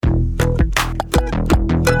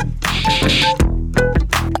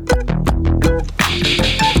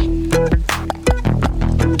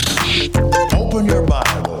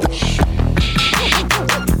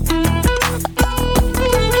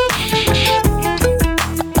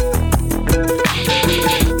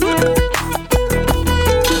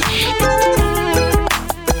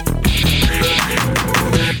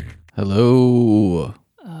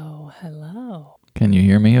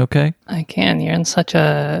okay? I can. You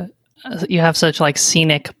have such like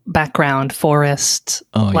scenic background, forest,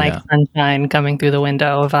 like sunshine coming through the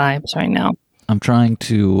window vibes right now. I'm trying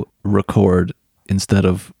to record instead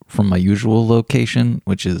of from my usual location,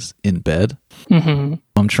 which is in bed. Mm-hmm.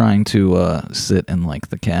 I'm trying to sit in like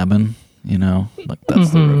the cabin, like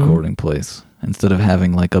that's the recording place. Instead of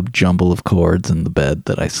having like a jumble of cords in the bed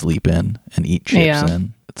that I sleep in and eat chips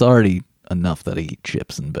in. It's already enough that I eat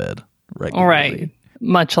chips in bed regularly. Right.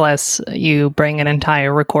 Much less you bring an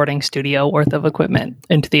entire recording studio worth of equipment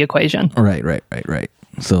into the equation. Right.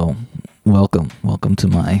 So, welcome to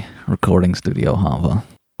my recording studio, Hava.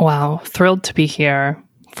 Wow, thrilled to be here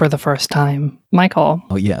for the first time. Michael.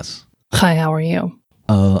 Oh, yes. Hi, how are you?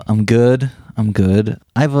 I'm good.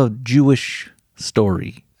 I have a Jewish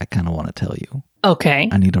story I kind of want to tell you. Okay.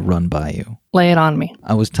 I need to run by you. Lay it on me.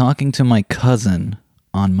 I was talking to my cousin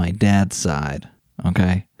on my dad's side,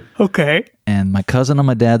 okay? Okay. And my cousin on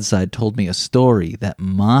my dad's side told me a story that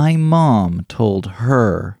my mom told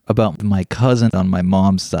her about my cousin on my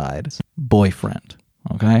mom's side's boyfriend,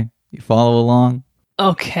 okay? You follow along?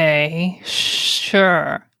 Okay,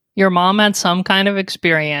 sure. Your mom had some kind of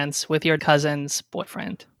experience with your cousin's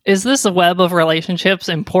boyfriend. Is this a web of relationships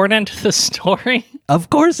important to the story? Of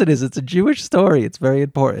course it is. It's a Jewish story. It's very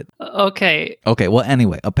important. Okay. Okay, well,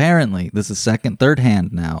 anyway, apparently, this is third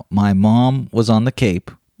hand now. My mom was on the Cape,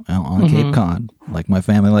 on Cape Cod, like my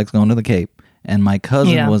family likes going to the Cape, and my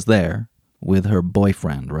cousin was there with her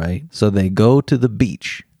boyfriend, right? So they go to the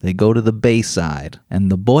beach. They go to the bayside,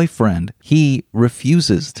 and the boyfriend, he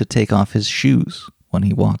refuses to take off his shoes when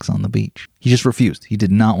he walks on the beach. He just refused. He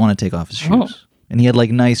did not want to take off his shoes. Oh. And he had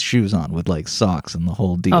like nice shoes on with like socks and the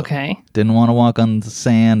whole deal. Okay. Didn't want to walk on the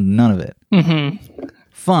sand, none of it. Mm-hmm.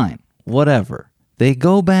 Fine, whatever. They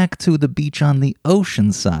go back to the beach on the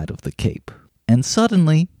ocean side of the Cape. And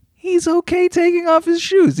suddenly, he's okay taking off his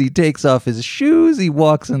shoes. He takes off his shoes, he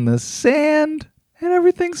walks in the sand, and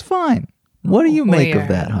everything's fine. What do you make of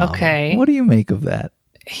that, Holly? Okay. What do you make of that?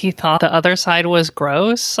 He thought the other side was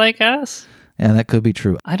gross, I guess. Yeah, that could be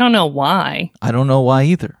true. I don't know why. I don't know why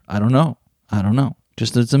either. I don't know.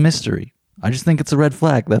 Just it's a mystery. I just think it's a red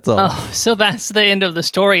flag, that's all. Oh, so that's the end of the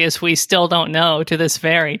story, is we still don't know to this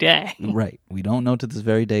very day. Right. We don't know to this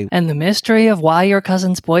very day. And the mystery of why your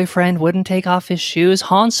cousin's boyfriend wouldn't take off his shoes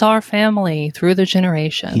haunts our family through the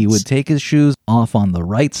generations. He would take his shoes off on the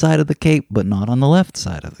right side of the Cape, but not on the left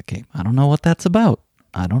side of the Cape. I don't know what that's about.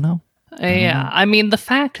 I don't know. I mean, the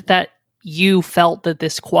fact that you felt that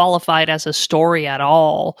this qualified as a story at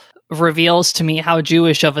all reveals to me how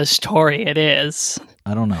Jewish of a story it is.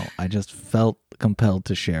 I don't know. I just felt compelled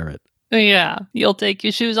to share it. Yeah, you'll take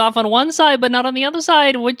your shoes off on one side, but not on the other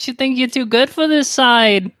side. What, you think you're too good for this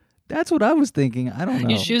side? That's what I was thinking. I don't know.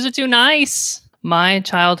 Your shoes are too nice. My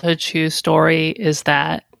childhood shoe story is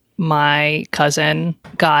that my cousin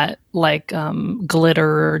got like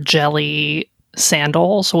glitter jelly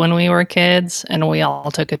sandals when we were kids, and we all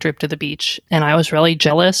took a trip to the beach, and I was really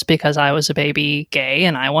jealous because I was a baby gay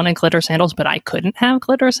and I wanted glitter sandals, but I couldn't have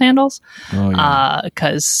glitter sandals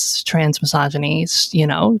because trans misogyny,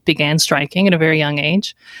 began striking at a very young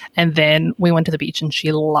age. And then we went to the beach and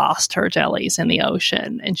she lost her jellies in the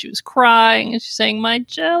ocean, and she was crying and she's saying, my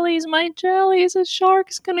jellies, a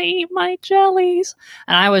shark's gonna eat my jellies.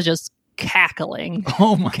 And I was just cackling.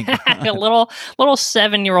 Oh my God. A little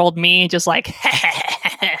 7-year-old me just like,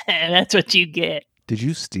 that's what you get. Did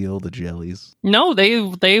you steal the jellies? No,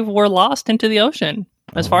 they were lost into the ocean.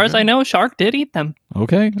 As far as I know, a shark did eat them.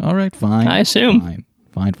 Okay, all right, fine. I assume.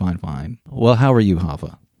 Fine. Well, how are you,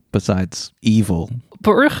 Hava? Besides evil.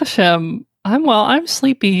 Baruch Hashem, I'm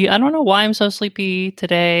sleepy. I don't know why I'm so sleepy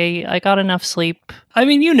today. I got enough sleep. I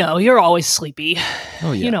mean, you're always sleepy.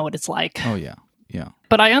 Oh yeah. You know what it's like. Oh yeah.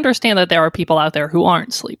 But I understand that there are people out there who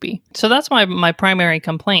aren't sleepy. So that's my primary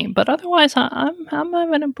complaint. But otherwise, I'm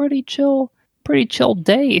having a pretty chill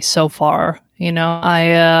day so far.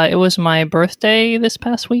 It was my birthday this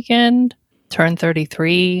past weekend. Turned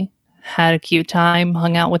 33. Had a cute time.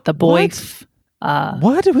 Hung out with the boys.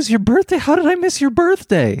 What? It was your birthday? How did I miss your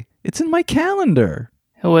birthday? It's in my calendar.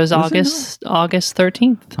 It was August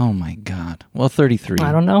 13th. Oh my God. Well, 33.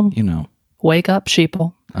 I don't know. Wake up,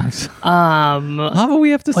 sheeple. Hava,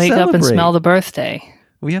 we have to wake celebrate. Up and smell the birthday.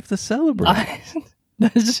 We have to celebrate.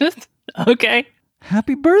 That's just okay.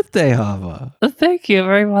 Happy birthday, Hava. Thank you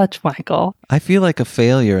very much, Michael. I feel like a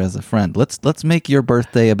failure as a friend. Let's make your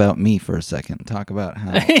birthday about me for a second. Talk about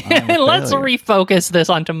how let's refocus this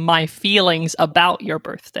onto my feelings about your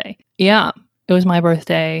birthday. Yeah, it was my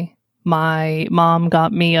birthday. My mom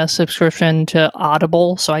got me a subscription to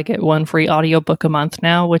Audible, so I get one free audiobook a month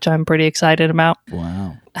now, which I'm pretty excited about.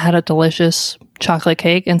 Wow. Had a delicious chocolate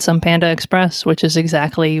cake and some Panda Express, which is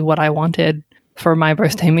exactly what I wanted for my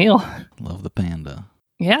birthday meal. Love the panda.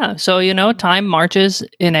 Yeah. So, time marches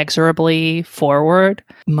inexorably forward.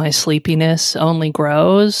 My sleepiness only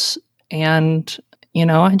grows. And,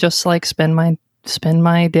 I just spend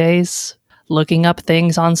my days looking up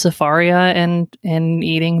things on Safaria and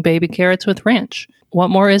eating baby carrots with ranch. What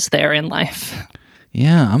more is there in life?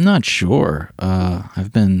 Yeah, I'm not sure.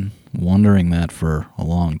 I've been wondering that for a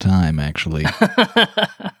long time, actually.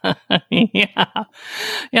 Yeah.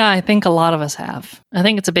 Yeah, I think a lot of us have. I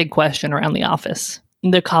think it's a big question around the office,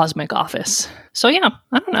 the cosmic office. So yeah,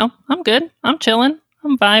 I don't know. I'm good. I'm chilling.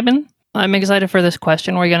 I'm vibing. I'm excited for this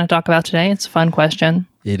question we're going to talk about today. It's a fun question.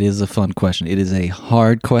 It is a fun question. It is a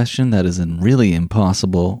hard question that is really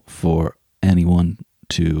impossible for anyone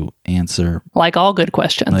to answer. Like all good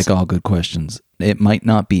questions. It might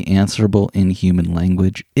not be answerable in human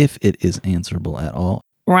language, if it is answerable at all.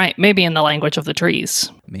 Right. Maybe in the language of the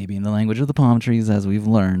trees. Maybe in the language of the palm trees, as we've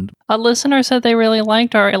learned. A listener said they really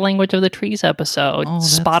liked our Language of the Trees episode. Oh,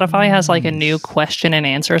 Spotify nice. has a new question and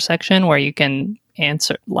answer section where you can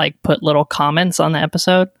answer, put little comments on the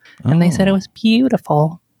episode. And they said it was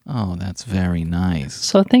beautiful. Oh, that's very nice.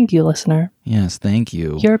 So thank you, listener. Yes, thank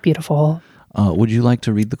you. You're beautiful. Would you like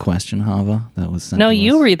to read the question, Hava? That was sent No, to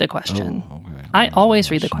you us? read the question. Oh, okay. I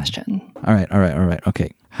always read the question. All right.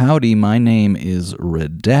 Okay. Howdy, my name is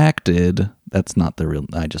Redacted. That's not the real,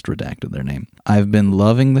 I just redacted their name. I've been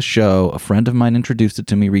loving the show. A friend of mine introduced it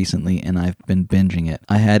to me recently, and I've been binging it.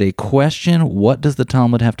 I had a question. What does the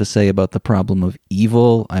Talmud have to say about the problem of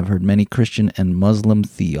evil? I've heard many Christian and Muslim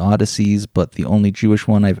theodicies, but the only Jewish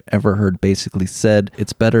one I've ever heard basically said,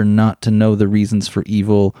 it's better not to know the reasons for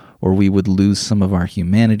evil, or we would lose some of our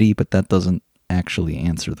humanity, but that doesn't actually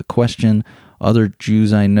answer the question. Other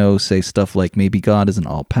Jews I know say stuff like maybe God isn't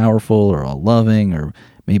all-powerful or all-loving, or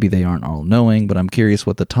maybe they aren't all-knowing, but I'm curious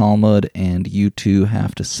what the Talmud and you two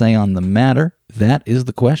have to say on the matter. That is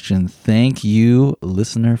the question. Thank you,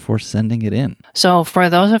 listener, for sending it in. So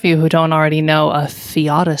for those of you who don't already know, a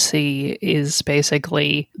theodicy is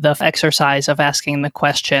basically the exercise of asking the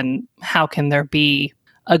question, how can there be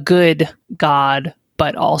a good God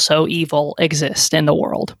but also evil exist in the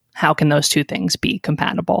world? How can those two things be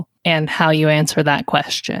compatible? And how you answer that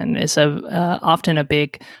question is often a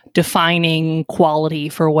big defining quality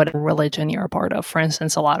for what religion you're a part of. For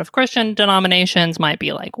instance, a lot of Christian denominations might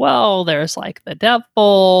be like, well, there's the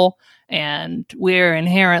devil, and we're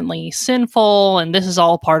inherently sinful, and this is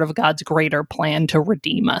all part of God's greater plan to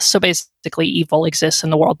redeem us. So basically, evil exists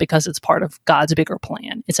in the world because it's part of God's bigger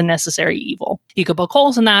plan. It's a necessary evil. You could poke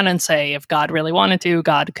holes in that and say, if God really wanted to,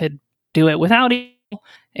 God could do it without evil,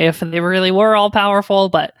 if they really were all powerful,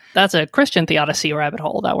 but that's a Christian theodicy rabbit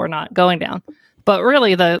hole that we're not going down. But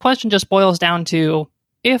really, the question just boils down to,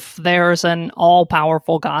 if there's an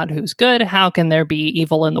all-powerful God who's good, how can there be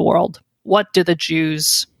evil in the world? What do the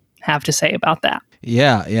Jews have to say about that?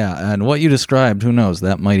 Yeah. And what you described, who knows,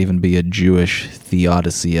 that might even be a Jewish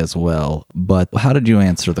theodicy as well. But how did you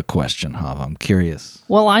answer the question, Hava? I'm curious.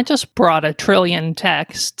 Well, I just brought a trillion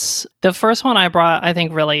texts. The first one I brought, I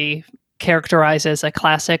think, really characterizes a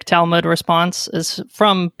classic Talmud response, is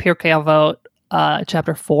from Pirkei Avot,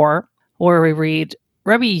 chapter 4, where we read,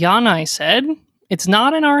 Rabbi Yanai said, it's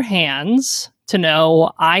not in our hands to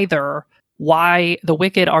know either why the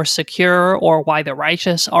wicked are secure or why the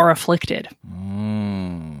righteous are afflicted.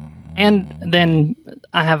 And then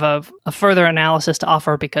I have a further analysis to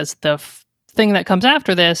offer, because the thing that comes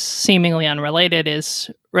after this, seemingly unrelated,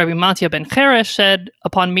 is Rabbi Mattia ben Cheresh said,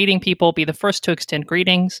 upon meeting people, be the first to extend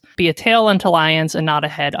greetings. Be a tail unto lions and not a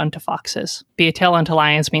head unto foxes. Be a tail unto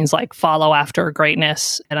lions means follow after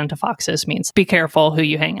greatness, and unto foxes means be careful who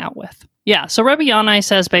you hang out with. Yeah, so Rabbi Yanai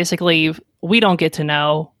says basically, we don't get to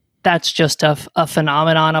know. That's just a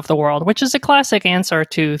phenomenon of the world, which is a classic answer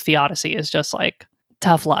to theodicy, is just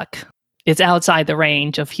tough luck. It's outside the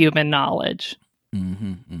range of human knowledge.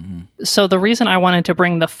 So the reason I wanted to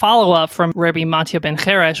bring the follow-up from Rabbi Mattia ben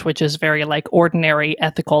Cheresh, which is very ordinary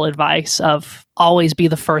ethical advice of always be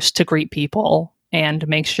the first to greet people and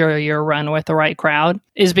make sure you're run with the right crowd,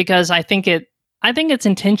 is because I think it's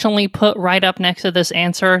intentionally put right up next to this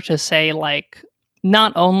answer to say,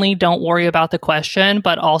 not only don't worry about the question,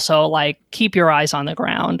 but also keep your eyes on the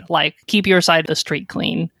ground, keep your side of the street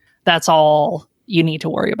clean. That's all you need to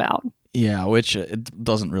worry about. Yeah, which it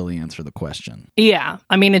doesn't really answer the question. Yeah.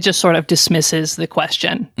 I mean, it just sort of dismisses the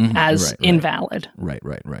question as invalid. Right.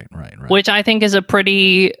 Which I think is a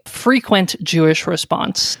pretty frequent Jewish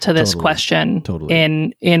response to this question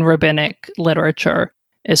in rabbinic literature,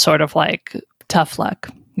 is sort of tough luck.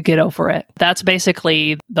 Get over it. That's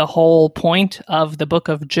basically the whole point of the book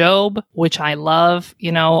of Job, which I love.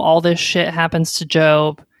 You know, all this shit happens to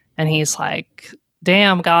Job, and he's like,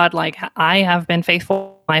 damn, God, like, I have been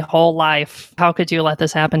faithful my whole life. How could you let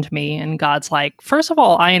this happen to me? And God's like, first of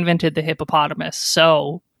all, I invented the hippopotamus,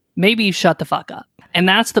 so maybe you shut the fuck up. And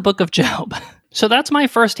that's the book of Job. So that's my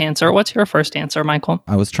first answer. What's your first answer, Michael?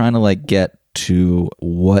 I was trying to like get to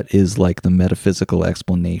what is like the metaphysical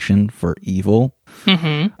explanation for evil.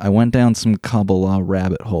 Mm-hmm. I went down some Kabbalah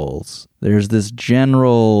rabbit holes. There's this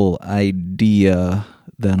general idea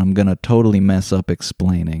that I'm going to totally mess up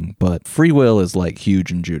explaining, but free will is like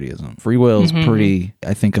huge in Judaism. Free will is pretty,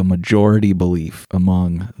 I think, a majority belief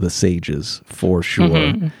among the sages for sure.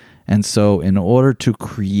 Mm-hmm. And so in order to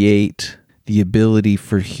create the ability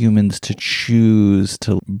for humans to choose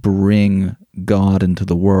to bring God into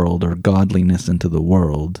the world or godliness into the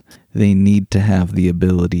world, they need to have the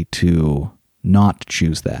ability to not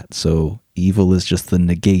choose that. So evil is just the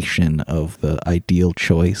negation of the ideal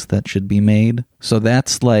choice that should be made. So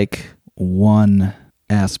that's like one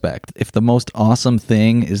aspect. If the most awesome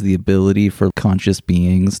thing is the ability for conscious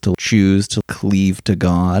beings to choose to cleave to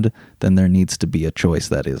God, then there needs to be a choice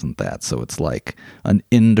that isn't that. So it's like an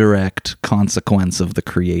indirect consequence of the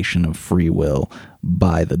creation of free will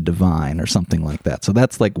by the divine or something like that. So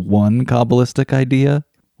that's like one Kabbalistic idea.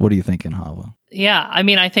 What are you thinking, Hava? Yeah, I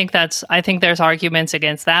mean, I think there's arguments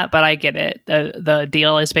against that, but I get it. The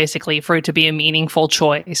deal is basically for it to be a meaningful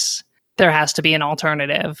choice, there has to be an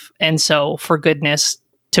alternative. And so for goodness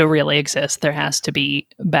to really exist, there has to be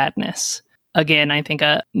badness. Again, I think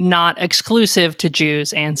a not exclusive to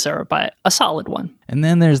Jews answer, but a solid one. And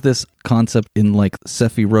then there's this concept in like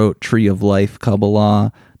Sefirot, Tree of Life,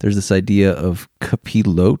 Kabbalah. There's this idea of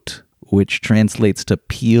kapilot, which translates to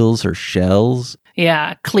peels or shells.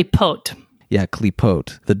 Yeah, klipot. Yeah,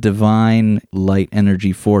 klipot. The divine light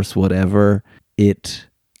energy force, whatever, it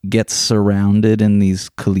gets surrounded in these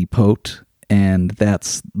klipot, and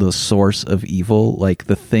that's the source of evil. Like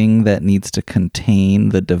the thing that needs to contain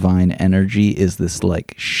the divine energy is this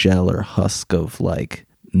like shell or husk of like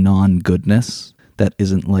non-goodness that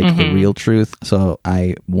isn't like the real truth. So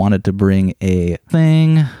I wanted to bring a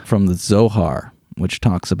thing from the Zohar, which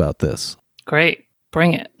talks about this. Great.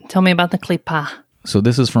 Bring it. Tell me about the klipa. So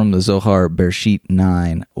this is from the Zohar, Bereshit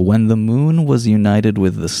 9. When the moon was united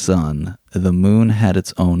with the sun, the moon had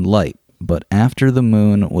its own light. But after the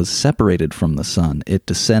moon was separated from the sun, it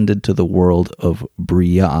descended to the world of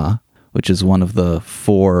Bria, which is one of the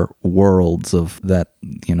 4 worlds of that,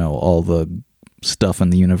 you know, all the stuff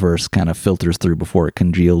in the universe kind of filters through before it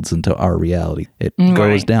congeals into our reality. It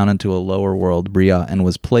goes down into a lower world, Bria, and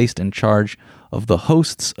was placed in charge of the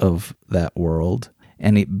hosts of that world.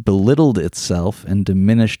 And it belittled itself and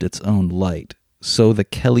diminished its own light. So the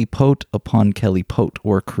Kelipot upon Kelipot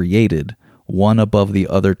were created, one above the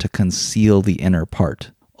other to conceal the inner part.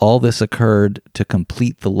 All this occurred to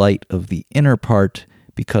complete the light of the inner part,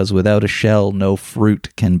 because without a shell no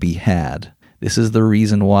fruit can be had. This is the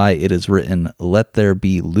reason why it is written, let there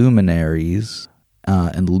be luminaries,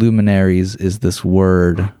 and luminaries is this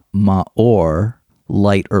word ma'or,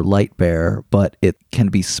 light or light bearer, but it can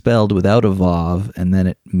be spelled without a vav, and then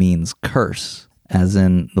it means curse, as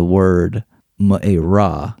in the word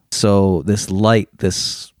ma'era. So this light,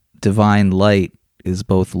 this divine light, is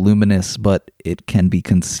both luminous, but it can be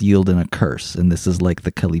concealed in a curse, and this is like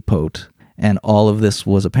the Kelipot. And all of this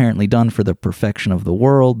was apparently done for the perfection of the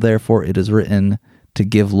world, therefore it is written to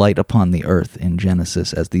give light upon the earth in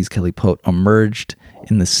Genesis, as these Kelipot emerged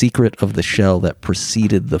in the secret of the shell that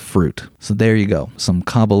preceded the fruit. So there you go. Some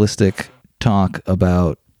Kabbalistic talk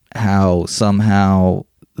about how somehow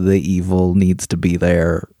the evil needs to be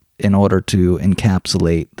there in order to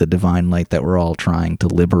encapsulate the divine light that we're all trying to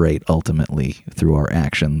liberate ultimately through our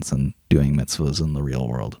actions and doing mitzvahs in the real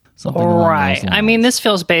world. Right. I mean, this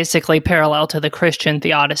feels basically parallel to the Christian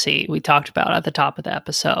Theodicy we talked about at the top of the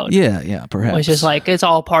episode. Yeah, perhaps. Which is like, it's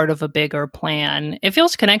all part of a bigger plan. It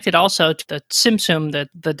feels connected also to the Tzimtzum,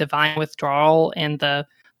 the divine withdrawal, and the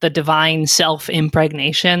divine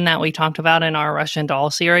self-impregnation that we talked about in our Russian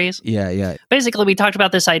doll series. Yeah. Basically, we talked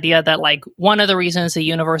about this idea that like one of the reasons the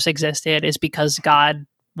universe existed is because God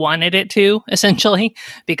wanted it to, essentially,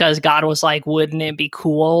 because God was like, wouldn't it be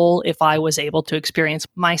cool if I was able to experience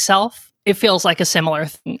myself? It feels like a similar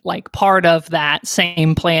thing. Like part of that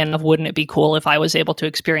same plan of wouldn't it be cool if I was able to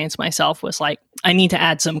experience myself was like, I need to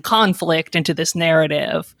add some conflict into this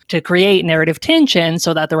narrative to create narrative tension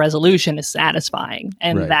so that the resolution is satisfying.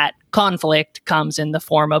 And that conflict comes in the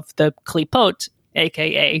form of the klipot,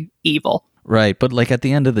 aka evil. Right, but like at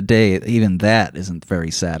the end of the day, even that isn't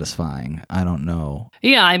very satisfying. I don't know.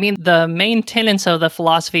 Yeah, I mean, the main tenets of the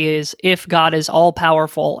philosophy is if God is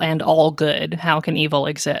all-powerful and all good, how can evil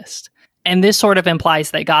exist? And this sort of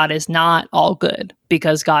implies that God is not all good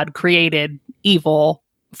because God created evil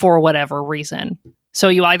for whatever reason. So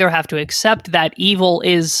you either have to accept that evil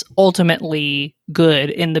is ultimately good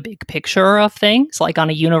in the big picture of things, like on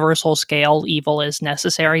a universal scale, evil is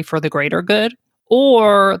necessary for the greater good,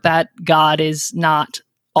 or that God is not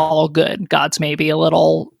all good. God's maybe a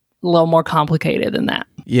little more complicated than that.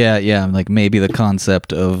 Yeah, like maybe the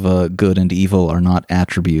concept of good and evil are not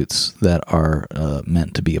attributes that are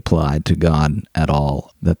meant to be applied to God at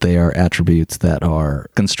all, that they are attributes that are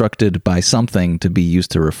constructed by something to be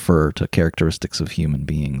used to refer to characteristics of human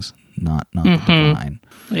beings, not the divine.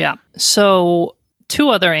 Yeah. So 2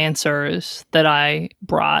 other answers that I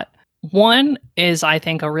brought. One is, I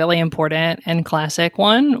think, a really important and classic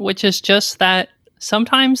one, which is just that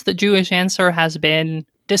sometimes the Jewish answer has been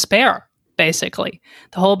despair. Basically,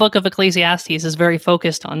 the whole book of Ecclesiastes is very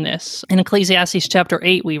focused on this. In Ecclesiastes chapter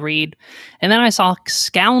 8, we read, "And then I saw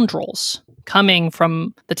scoundrels coming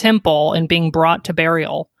from the temple and being brought to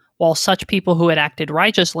burial, while such people who had acted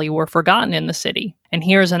righteously were forgotten in the city. And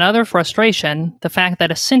here's another frustration, the fact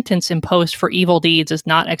that a sentence imposed for evil deeds is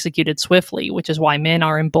not executed swiftly, which is why men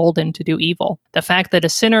are emboldened to do evil. The fact that a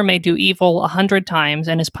sinner may do evil 100 times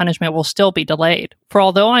and his punishment will still be delayed. For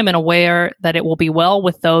although I'm aware that it will be well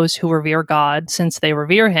with those who revere God, since they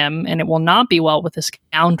revere him, and it will not be well with the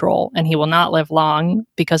scoundrel, and he will not live long,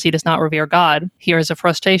 because he does not revere God, here is a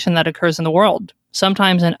frustration that occurs in the world.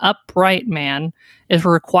 Sometimes an upright man is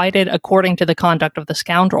requited according to the conduct of the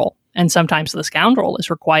scoundrel, and sometimes the scoundrel is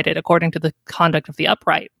requited according to the conduct of the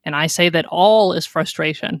upright. And I say that all is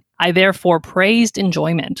frustration. I therefore praised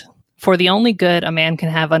enjoyment. For the only good a man can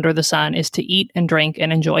have under the sun is to eat and drink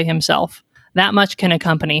and enjoy himself. That much can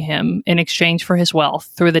accompany him in exchange for his wealth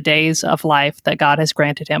through the days of life that God has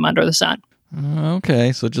granted him under the sun."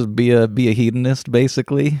 Okay, so just be a hedonist,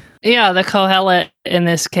 basically. Yeah, the Kohelet in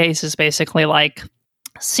this case is basically like,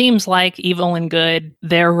 seems like evil and good,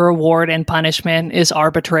 their reward and punishment is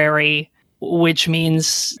arbitrary, which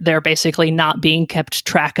means they're basically not being kept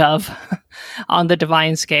track of on the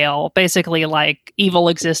divine scale. Basically, like, evil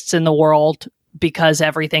exists in the world because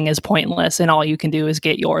everything is pointless and all you can do is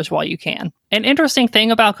get yours while you can. An interesting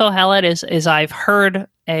thing about Kohelet is I've heard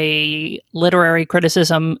a literary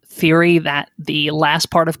criticism theory that the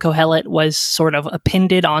last part of Kohelet was sort of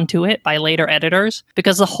appended onto it by later editors,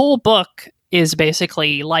 because the whole book is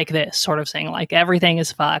basically like this, sort of saying like everything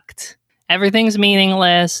is fucked, everything's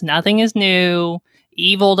meaningless, nothing is new,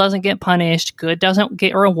 evil doesn't get punished, good doesn't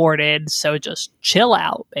get rewarded, so just chill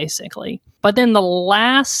out, basically. But then the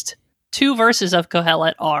last 2 verses of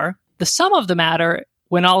Kohelet are, the sum of the matter,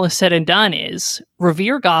 when all is said and done, is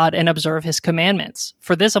revere God and observe his commandments.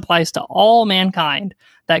 For this applies to all mankind,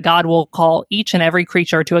 that God will call each and every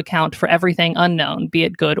creature to account for everything unknown, be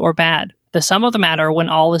it good or bad. The sum of the matter, when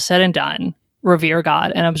all is said and done, revere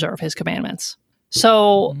God and observe his commandments.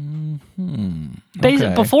 So,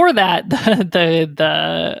 before that,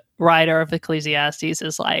 the writer of Ecclesiastes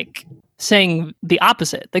is like saying the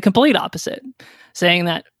opposite, the complete opposite, saying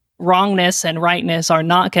that wrongness and rightness are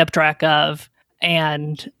not kept track of,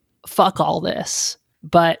 and fuck all this.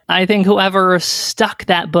 But I think whoever stuck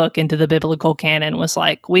that book into the biblical canon was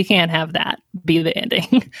like, we can't have that be the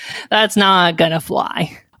ending. That's not gonna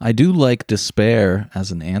fly. I do like despair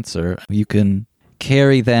as an answer. You can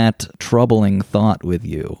carry that troubling thought with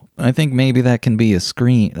you. I think maybe that can be a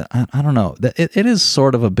screen. I don't know. It is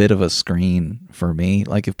sort of a bit of a screen for me.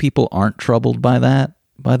 Like if people aren't troubled by that,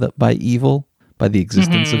 by evil, by the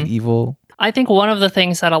existence of evil. I think one of the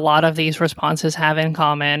things that a lot of these responses have in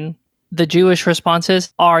common, the Jewish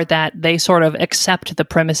responses, are that they sort of accept the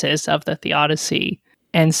premises of the Theodicy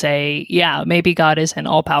and say, yeah, maybe God isn't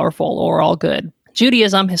all-powerful or all good.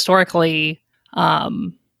 Judaism, historically,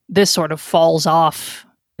 this sort of falls off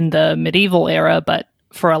in the medieval era, but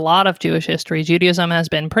for a lot of Jewish history, Judaism has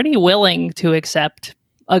been pretty willing to accept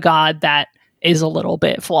a God that is a little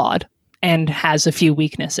bit flawed and has a few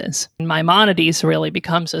weaknesses. Maimonides really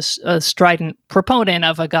becomes a strident proponent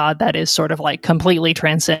of a God that is sort of like completely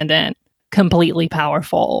transcendent, completely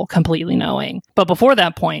powerful, completely knowing. But before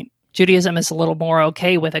that point, Judaism is a little more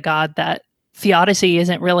okay with a God that theodicy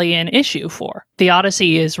isn't really an issue for.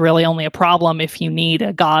 Theodicy is really only a problem if you need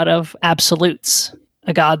a God of absolutes,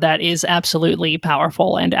 a God that is absolutely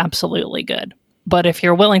powerful and absolutely good. But if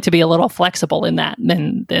you're willing to be a little flexible in that,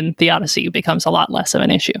 then theodicy becomes a lot less of an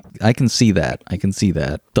issue. I can see that.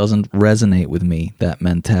 Doesn't resonate with me, that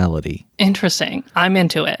mentality. Interesting. I'm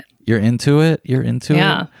into it. You're into it? You're into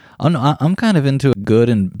Yeah. it? I'm kind of into it. Good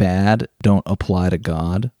and bad don't apply to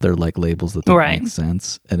God. They're like labels that don't make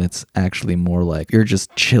sense. And it's actually more like you're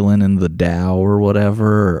just chilling in the Tao or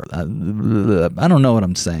whatever. I don't know what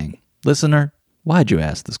I'm saying. Listener, why'd you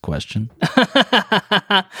ask this question?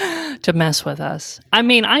 To mess with us. I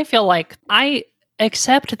mean, I feel like I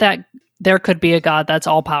accept that there could be a God that's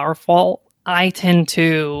all-powerful. I tend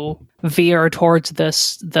to veer towards the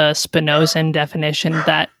Spinozan definition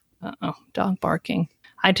that... dog barking.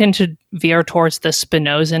 I tend to veer towards the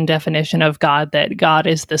Spinozan definition of God, that God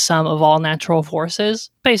is the sum of all natural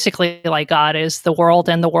forces. Basically, like God is the world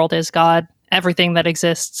and the world is God. Everything that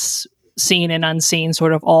exists, seen and unseen,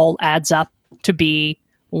 sort of all adds up to be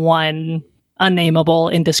one unnameable,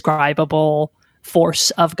 indescribable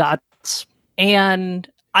force of God's. And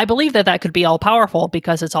I believe that that could be all powerful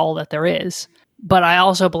because it's all that there is. But I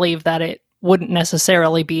also believe that it wouldn't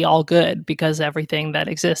necessarily be all good because everything that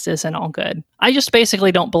exists isn't all good. I just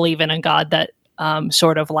basically don't believe in a God that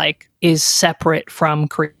sort of like is separate from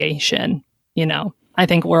creation. You know, I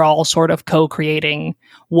think we're all sort of co-creating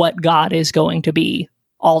what God is going to be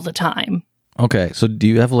all the time. Okay, so do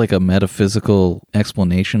you have like a metaphysical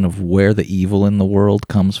explanation of where the evil in the world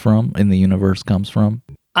comes from, in the universe comes from?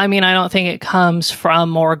 I mean, I don't think it comes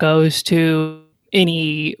from or goes to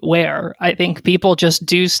anywhere. I think people just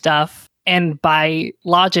do stuff, and by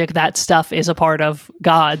logic, that stuff is a part of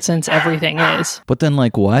God, since everything is. But then,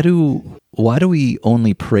 like, why do we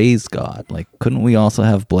only praise God? Like, couldn't we also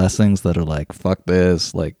have blessings that are like, fuck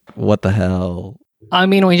this, like, what the hell? I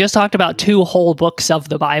mean, we just talked about 2 whole books of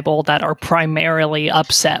the Bible that are primarily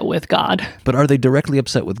upset with God. But are they directly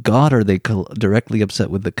upset with God, or are they directly upset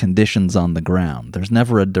with the conditions on the ground? There's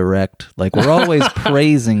never a direct, like, we're always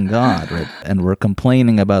praising God, right? And we're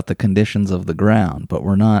complaining about the conditions of the ground, but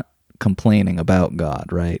we're not complaining about God,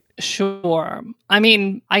 right? Sure. I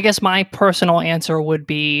mean, I guess my personal answer would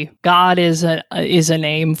be God is a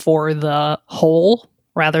name for the whole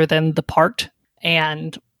rather than the part.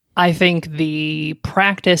 And I think the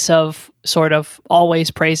practice of sort of always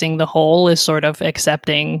praising the whole is sort of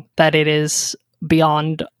accepting that it is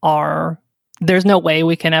beyond there's no way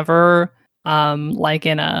we can ever, like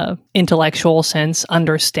in a intellectual sense,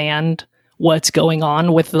 understand what's going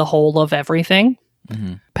on with the whole of everything.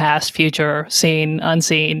 Mm-hmm. Past, future, seen,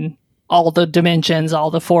 unseen, all the dimensions,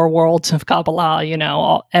 all the 4 worlds of Kabbalah, you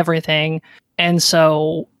know, everything. And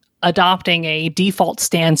so adopting a default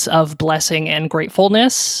stance of blessing and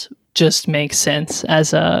gratefulness just makes sense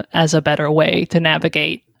as a better way to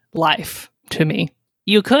navigate life to me.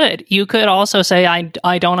 You could also say,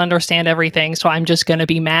 I don't understand everything, so I'm just going to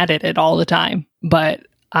be mad at it all the time. But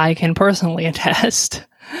I can personally attest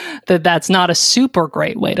that that's not a super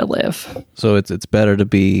great way to live. So it's better to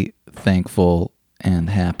be thankful and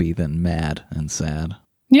happy than mad and sad.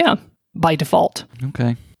 Yeah, by default.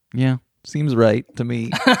 Okay. Yeah, seems right to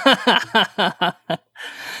me.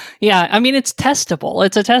 Yeah, I mean, it's testable.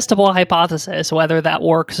 It's a testable hypothesis whether that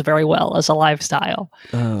works very well as a lifestyle.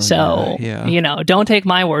 Yeah. You know, don't take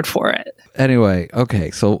my word for it. Anyway,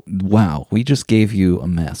 okay, so wow, we just gave you a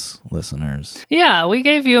mess, listeners. Yeah, we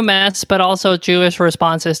gave you a mess, but also Jewish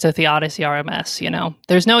responses to Theodicy are a mess, you know.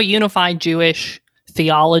 There's no unified Jewish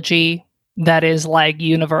theology that is like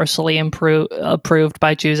universally approved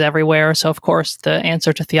by Jews everywhere. So, of course, the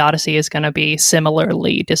answer to Theodicy is going to be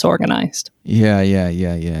similarly disorganized. Yeah.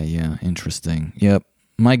 Interesting. Yep.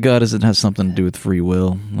 My gut is it has something to do with free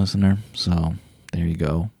will, listener. So, there you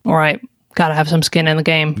go. All right. Got to have some skin in the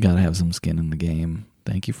game. Got to have some skin in the game.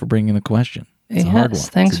 Thank you for bringing the question. It's a hard one.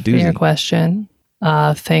 Thanks for your question.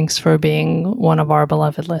 Thanks for being one of our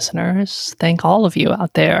beloved listeners. Thank all of you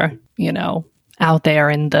out there, you know, out there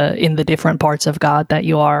in the different parts of God that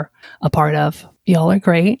you are a part of. Y'all are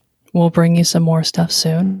great. We'll bring you some more stuff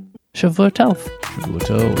soon. Shavua Tov. Shavua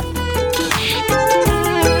Tov.